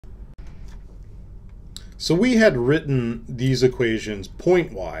So we had written these equations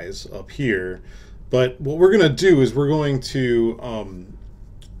pointwise up here, but what we're going to do is we're going to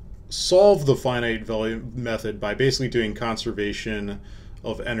solve the finite volume method by basically doing conservation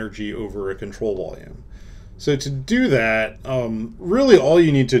of energy over a control volume. So to do that, really all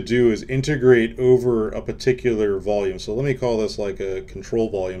you need to do is integrate over a particular volume. So let me call this like a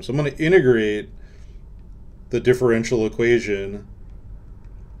control volume. So I'm going to integrate the differential equation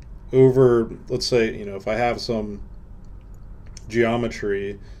over, let's say, if I have some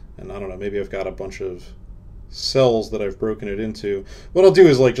geometry, and I don't know, maybe I've got a bunch of cells that I've broken it into. What I'll do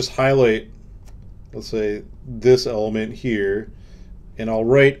is like just highlight, let's say, this element here, and I'll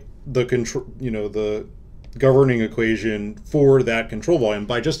write the control, the governing equation for that control volume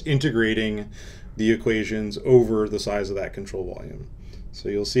by just integrating the equations over the size of that control volume. So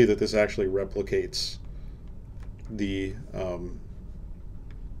you'll see that this actually replicates the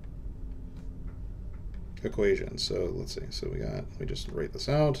equation. So let's see. So let me just write this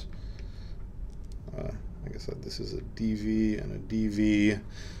out. Like I said, this is a dv and a dv,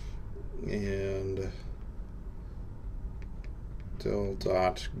 and del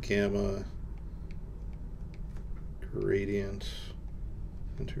dot gamma gradient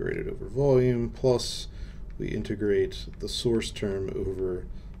integrated over volume, plus we integrate the source term over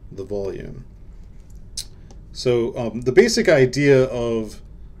the volume. So the basic idea of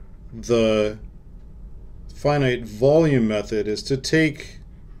the finite volume method is to take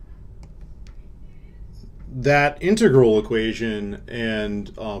that integral equation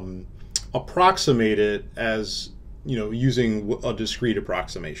and approximate it as using a discrete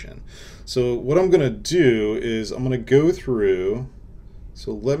approximation. So what I'm going to do is I'm going to go through.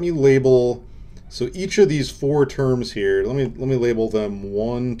 So let me label. So each of these four terms here, let me label them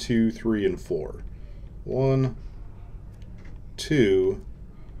 1, 2, 3, and 4. 1, 2,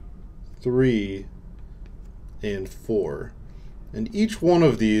 3, and 4. And each one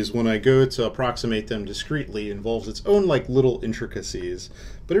of these, when I go to approximate them discretely, involves its own like little intricacies,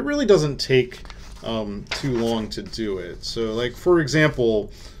 but it really doesn't take too long to do it. So like, for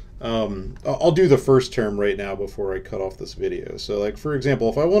example, I'll do the first term right now before I cut off this video. So like, for example,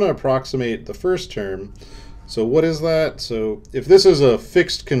 if I want to approximate the first term, so what is that? So if this is a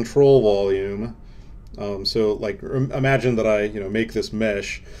fixed control volume, so like imagine that I make this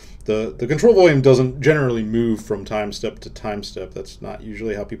mesh. The control volume doesn't generally move from time step to time step. That's not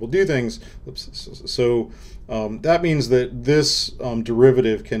usually how people do things. So that means that this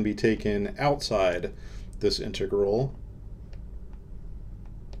derivative can be taken outside this integral.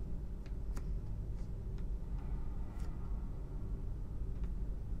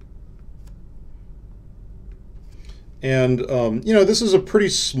 And this is a pretty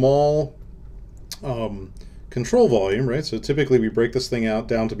small control volume, right? So typically we break this thing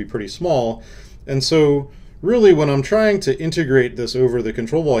down to be pretty small. And so really when I'm trying to integrate this over the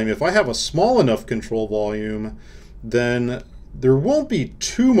control volume, if I have a small enough control volume, then there won't be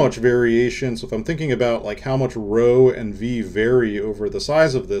too much variation. So if I'm thinking about like how much rho and v vary over the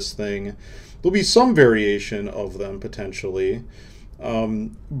size of this thing, there'll be some variation of them potentially.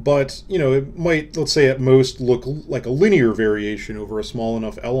 But it might, let's say at most, look like a linear variation over a small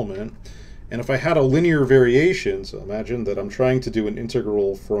enough element. And if I had a linear variation, so imagine that I'm trying to do an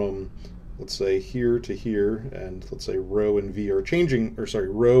integral from, let's say, here to here, and let's say rho and v are changing, or sorry,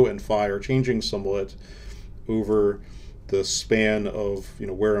 rho and phi are changing somewhat over the span of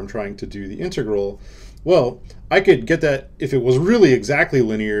where I'm trying to do the integral. Well, I could get that, if it was really exactly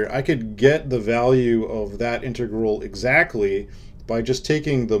linear, I could get the value of that integral exactly by just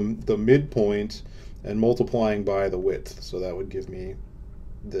taking the midpoint and multiplying by the width. So that would give me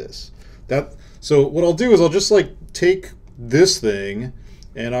this. So what I'll do is I'll just like take this thing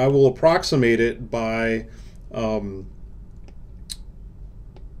and I will approximate it by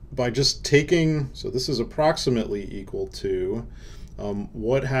just taking, so this is approximately equal to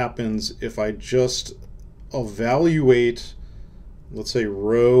what happens if I just evaluate, let's say,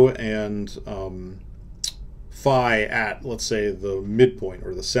 rho and phi at, let's say, the midpoint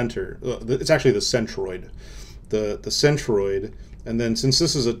or the center. It's actually the centroid. The centroid. And then since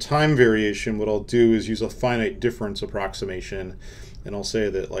this is a time variation, what I'll do is use a finite difference approximation. And I'll say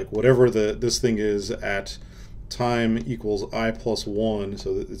that like whatever this thing is at time equals I plus 1,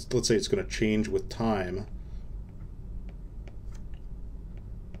 so let's say it's going to change with time.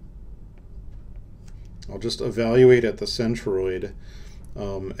 I'll just evaluate at the centroid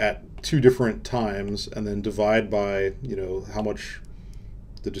at 2 different times and then divide by how much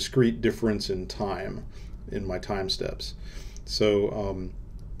the discrete difference in time in my time steps. So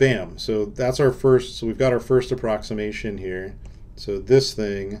bam, so that's our first, so we've got our first approximation here. So this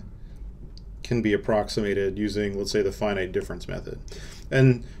thing can be approximated using, let's say, the finite difference method.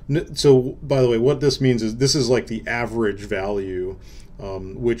 And so, by the way, what this means is this is like the average value,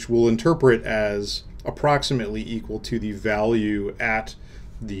 which we'll interpret as approximately equal to the value at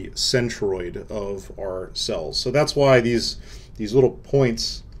the centroid of our cells. So that's why these little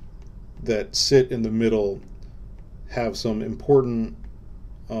points that sit in the middle have some important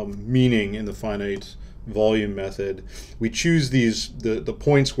meaning in the finite volume method. We choose the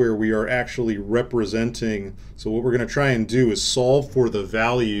points where we are actually representing. So what we're going to try and do is solve for the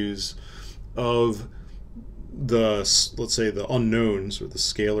values of the, let's say, the unknowns or the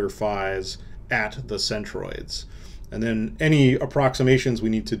scalar phi's at the centroids. And then any approximations we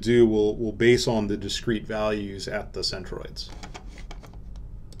need to do will base on the discrete values at the centroids.